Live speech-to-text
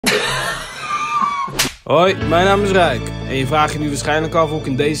Hoi, mijn naam is Rijk. En je vraagt je nu waarschijnlijk af hoe ik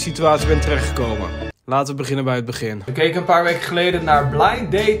in deze situatie ben terechtgekomen. Laten we beginnen bij het begin. We keken een paar weken geleden naar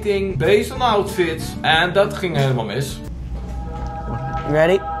blind dating based on outfits. En dat ging helemaal mis. You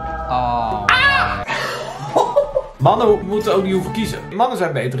ready? Mannen moeten ook niet hoeven kiezen. Mannen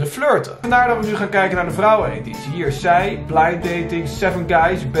zijn beter in flirten. Vandaar dat we nu gaan kijken naar de vrouweneditie. Hier is zij, blind dating, 7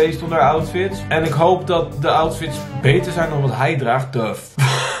 guys based on their outfits. En ik hoop dat de outfits beter zijn dan wat hij draagt.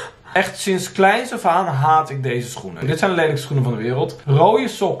 Echt sinds kleins af aan haat ik deze schoenen. Dit zijn de lelijkste schoenen van de wereld. Rode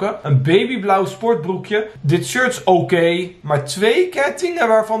sokken, een babyblauw sportbroekje. Dit shirt is oké, maar 2 kettingen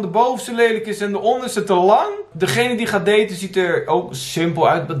waarvan de bovenste lelijk is en de onderste te lang. Degene die gaat daten ziet er ook simpel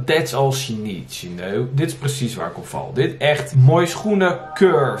uit, but that's all she needs, you know. Dit is precies waar ik op val. Dit echt mooie schoenen,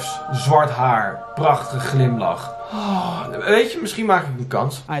 curves, zwart haar, prachtige glimlach. Weet je, misschien maak ik een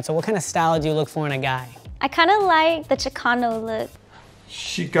kans. Alright, so what kind of style do you look for in a guy? I kind of like the Chicano look.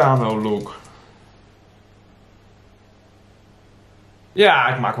 Chicano look. Ja,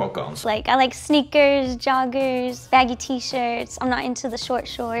 ik maak wel kans. Like, I like sneakers, joggers, baggy t-shirts. I'm not into the short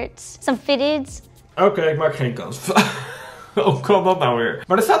shorts. Some fitteds. Oké, ik maak geen kans. Hoe kan dat nou weer?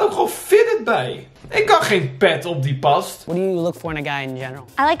 Maar er staat ook gewoon fitted bij. Ik kan geen pet op die past. What do you look for in a guy in general?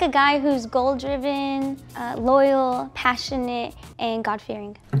 I like a guy who's goal-driven, loyal, passionate, and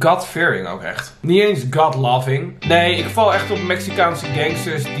God-fearing. God-fearing ook echt. Niet eens God-loving. Nee, ik val echt op Mexicaanse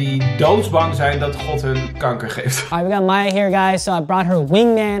gangsters die doodsbang zijn dat God hun kanker geeft. Alright, we got Maya here, guys. So I brought her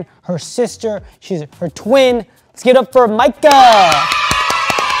wingman, her sister, she's her twin. Let's get up for Micah!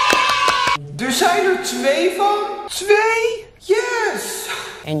 Er zijn er 2 van? 2? Yes!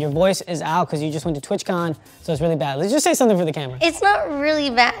 And your voice is out because you just went to TwitchCon, so it's really bad. Let's just say something for the camera. It's not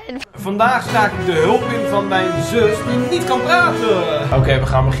really bad. Vandaag sta ik de hulp in van mijn zus die niet kan praten. Oké, we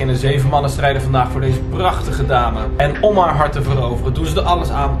gaan beginnen. 7 mannen strijden vandaag voor deze prachtige dame. En om haar hart te veroveren doen ze er alles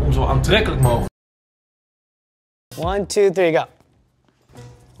aan om zo aantrekkelijk mogelijk. 1, 2, 3, go.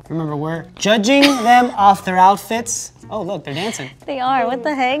 Remember, we're judging them off their outfits. Oh, look, they're dancing. They are, what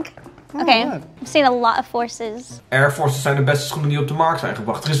the heck? Okay, I've seen a lot of Forces. Air Forces zijn de beste schoenen die op de markt zijn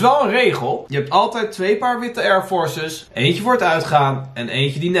gebracht. Er is wel een regel. Je hebt altijd 2 paar witte Air Forces. Eentje voor het uitgaan en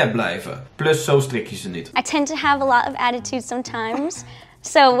eentje die net blijven. Plus zo strik je ze niet. I tend to have a lot of attitude sometimes.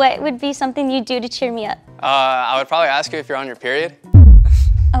 So what would be something you do to cheer me up? I would probably ask you if you're on your period.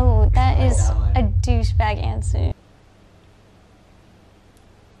 Oh, that is a douchebag answer.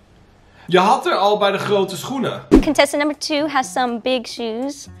 Je had er al bij de grote schoenen. Contestant number 2 has some big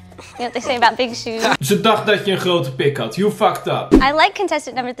shoes. You know what they say about big shoes? Ze dacht dat je een grote pik had. You fucked up. I like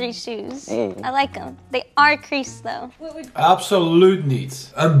contestant number 3's shoes. I like them. They are creased though. Absoluut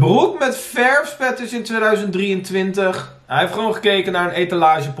niet. Een broek met verfspetters in 2023. Hij heeft gewoon gekeken naar een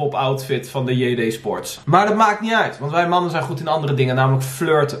etalagepop outfit van de JD Sports. Maar dat maakt niet uit, want wij mannen zijn goed in andere dingen, namelijk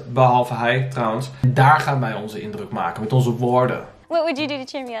flirten. Behalve hij trouwens. Daar gaan wij onze indruk maken met onze woorden. What would you do to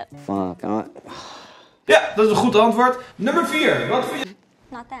cheer me up? Fuck. Ja, dat is een goed antwoord. Nummer 4. Wat vind je?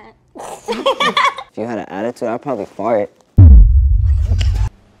 Not that. If you had an attitude, I'd probably fart.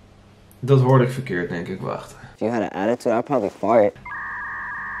 Dat hoorde ik verkeerd, denk ik. Wacht. If you had an attitude, I'd probably fart.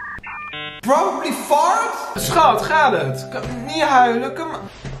 Probably fart? Schat, gaat het? Niet huilen, kom maar.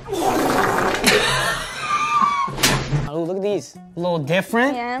 Oh, look at these. A little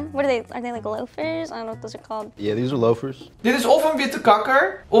different. Yeah. What are they? Are they like loafers? I don't know what those are called. Yeah, these are loafers. Dit is of een witte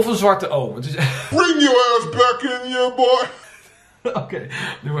kakker, of een zwarte oom. Het is... Bring your ass back in here, boy! Oké,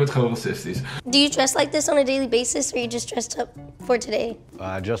 nu wordt het gewoon racistisch. Do you dress like this on a daily basis, or you just dressed up for today?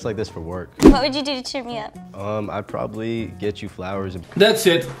 Just like this for work. What would you do to cheer me up? I'd probably get you flowers and That's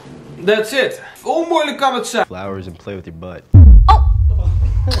it. That's it. Hoe moeilijk kan het zijn? flowers and play with your butt. Oh!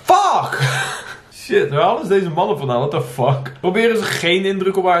 Fuck! Shit, waar halen ze deze mannen vandaan? What the fuck? Proberen ze geen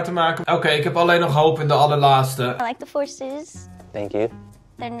indruk op haar te maken? Oké, ik heb alleen nog hoop in de allerlaatste. I like the Forces. Thank you.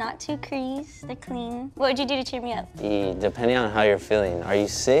 They're not too creased. They're clean. What would you do to cheer me up? Depending on how you're feeling, are you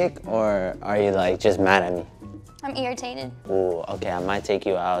sick or are you like just mad at me? I'm irritated. Ooh, okay, I might take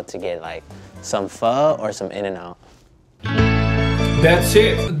you out to get like some pho or some In-N-Out. That's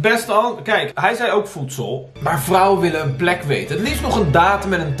it. Het beste al. Kijk, hij zei ook voedsel. Maar vrouwen willen een plek weten. Het liefst nog een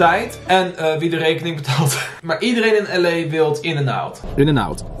datum en een tijd. En wie de rekening betaalt. Maar iedereen in LA wilt In-N-Out.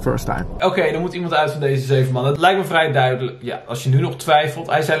 In-N-Out, first time. Oké, dan moet iemand uit van deze 7 mannen. Het lijkt me vrij duidelijk. Ja, als je nu nog twijfelt.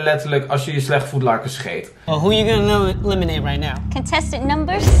 Hij zei letterlijk, als je je slecht voelt, laat ik een scheet. Oh, who are you gonna eliminate right now? Contestant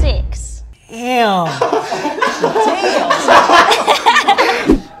number 6. Damn.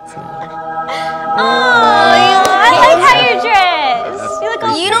 Oh, I like how you're dressed. You look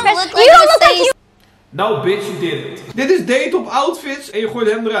all professional. You don't look like you. Nou bitch, you did it. Dit is date op outfits en je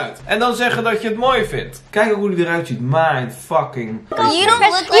gooit hem eruit. En dan zeggen dat je het mooi vindt. Kijk ook hoe hij eruit ziet. Mind fucking. You don't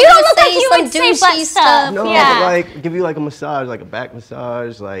look like you like douchey stuff. No, Yeah. but like give you like a massage, like a back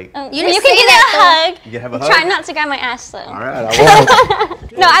massage, like. You can give me a hug. You can have a hug. Try not to grab my ass though. All right, I won't.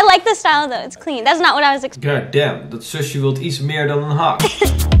 No, I like the style though. It's clean. That's not what I was expecting. God damn, dat zusje wilt iets meer dan een hak.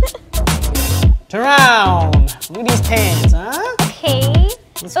 Turn around. Look at these pants, huh? Okay.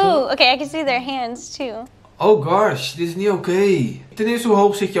 Oh, okay. I can see their hands too. Oh gosh, dit is niet oké. Ten eerste, hoe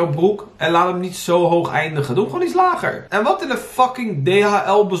hoog zit jouw broek? En laat hem niet zo hoog eindigen. Doe hem gewoon iets lager. En wat in de fucking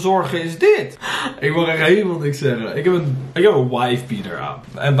DHL bezorgen is dit? Ik wil echt helemaal niks zeggen. Ik heb een wife beater aan.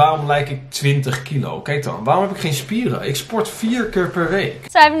 En waarom lijk ik 20 kilo? Kijk dan, waarom heb ik geen spieren? Ik sport 4 keer per week.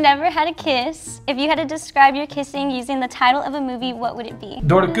 So I've never had a kiss. If you had to describe your kissing using the title of a movie, what would it be?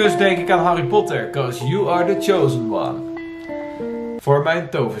 Door de kus denk ik aan Harry Potter. 'Cause you are the chosen one. Voor mijn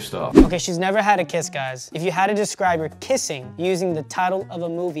toverstaf. Okay, she's never had a kiss, guys. If you had to describe your kissing using the title of a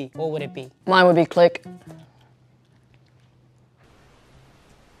movie, what would it be? Mine would be Click.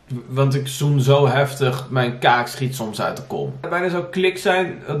 Want ik zoen zo heftig, mijn kaak schiet soms uit de kom. Bijna zou klik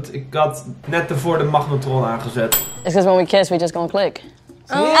zijn, want ik had net ervoor de magnetron aangezet. It's because when we kiss, we just gonna click.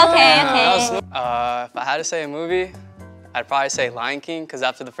 Okay. If I had to say a movie, I'd probably say Lion King, because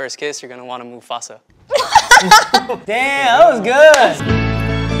after the first kiss, you're gonna want to Mufasa. Damn, that was good.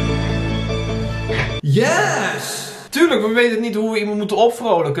 Yes! Tuurlijk, we weten niet hoe we iemand moeten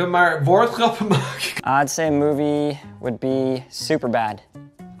opvrolijken, maar woordgrappen maken. I'd say a movie would be Superbad.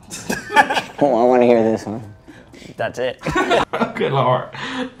 Oh, I want to hear this one. That's it. Oké, Laura.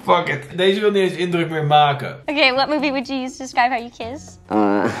 Fuck it. Deze wil niet eens indruk meer maken. Okay, what movie would you use to describe how you kiss?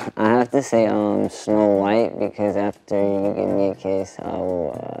 I have to say Snow White, because after you give me a kiss,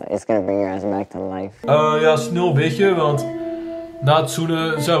 it's gonna bring your ass back to life. Ja, Sneeuwwitje, want na het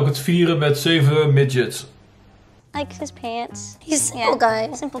zoenen zou ik het vieren met 7 midgets. I like his pants. He's a simple guy.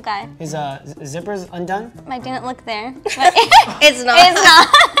 Simple guy. His zippers undone? I didn't look there. It's not. It's not.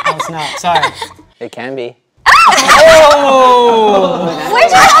 Oh, it's not. Sorry. It can be. Oh!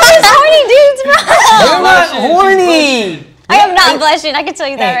 Where'd you get all these horny dudes from? You're not horny! I am not blushing. I can tell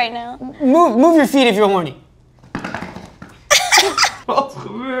you that right now. Move your feet if you're horny. Wat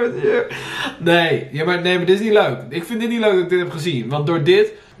gebeurt hier? Nee, maar dit is niet leuk. Ik vind dit niet leuk dat ik dit heb gezien. Want door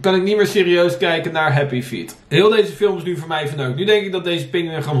dit kan ik niet meer serieus kijken naar Happy Feet. Heel deze film is nu voor mij verneukt. Nu denk ik dat deze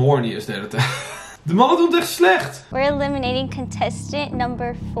pinguïn gewoon horny is de hele tijd. De mannen doen het echt slecht. We're eliminating contestant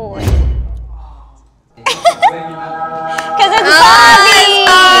number 4. Because it's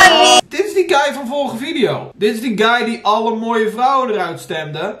Bobby! Dit is die guy van vorige video. Dit is die guy die alle mooie vrouwen eruit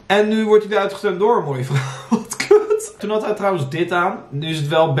stemde. En nu wordt hij eruit gestemd door een mooie vrouw. Wat kut. Toen had hij trouwens dit aan. Nu is het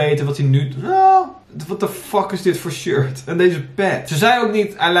wel beter wat hij nu... Nou, what the fuck is dit voor shirt? En deze pet. Ze zei ook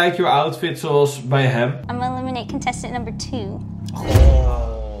niet, I like your outfit, zoals bij hem. I'm gonna eliminate contestant number 2. Oh,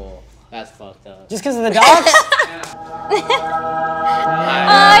 that's fucked up. Just because of the dogs?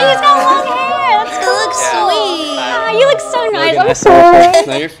 Oh, he's got long hair. That's It looks sweet. you look so nice. I'm sorry.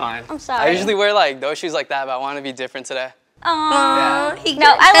 No, you're fine. I'm sorry. I usually wear like those shoes like that, but I want to be different today. Aww. He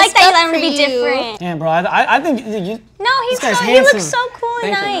No, I like that you let him to be for you. different. Yeah, bro, I think you... No, This guy's he looks handsome. so cool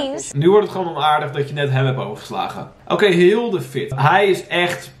and nice. Nu wordt het gewoon onaardig dat je net hem hebt overgeslagen. Oké, heel de fit. Hij is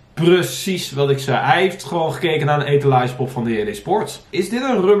echt precies wat ik zei. Hij heeft gewoon gekeken naar een etalagepop van de heer Sports. Is dit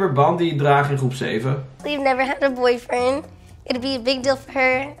een rubberband die je draagt in groep 7? We've never had a boyfriend. It'd be a big deal for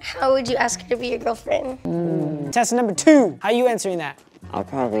her. How would you ask her to be your girlfriend? Test number 2. How you answering that? I'll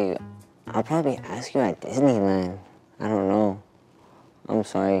probably ask you at Disneyland. I don't know. I'm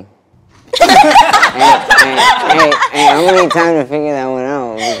sorry. hey, I'm gonna need time to figure that one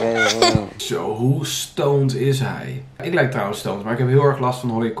out because, you know. Zo, hoe stoned is hij? Ik lijk trouwens stoned, maar ik heb heel erg last van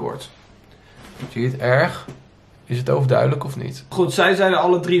hooikoorts. Zie je het erg? Is het overduidelijk of niet? Goed, zij zeiden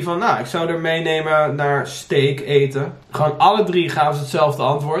alle drie van, nou, ik zou er meenemen naar steak eten. Gewoon alle drie gaven ze hetzelfde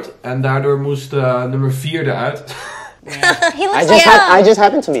antwoord. En daardoor moest nummer 4 eruit. He looks I just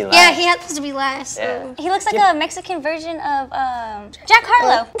happened to be last. Yeah, he happens to be last. So. He looks like a Mexican version of Jack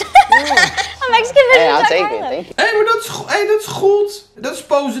Harlow. A Mexican version Hey, of I'll Jack take Harlow. it. Thank you. Hé, maar dat is goed. Dat is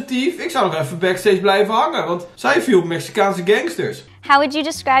positief. Ik zou nog even backstage blijven hangen, want zij viel op Mexicaanse gangsters. How would you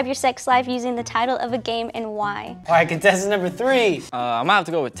describe your sex life using the title of a game and why? Alright, contestant number 3. I'm gonna have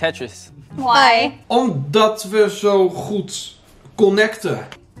to go with Tetris. Why? Omdat we zo goed connecten.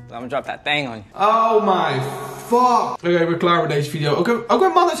 I'm gonna drop that thing on you. Oh my fuck. Oké, ik ben klaar met deze video. Ook wij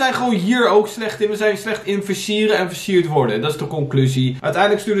mannen zijn gewoon hier ook slecht in. We zijn slecht in versieren en versierd worden. Dat is de conclusie.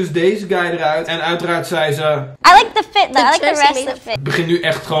 Uiteindelijk stuurden ze deze guy eruit. En uiteraard zei ze... I like the fit though. I like the rest of it. Het begint nu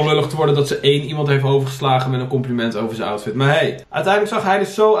echt gewoon lullig te worden dat ze één iemand heeft overgeslagen met een compliment over zijn outfit. Maar hey, uiteindelijk zag hij er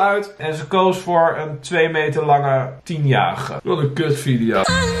zo uit. En ze koos voor een 2 meter lange 10-jarige. Wat een kut video.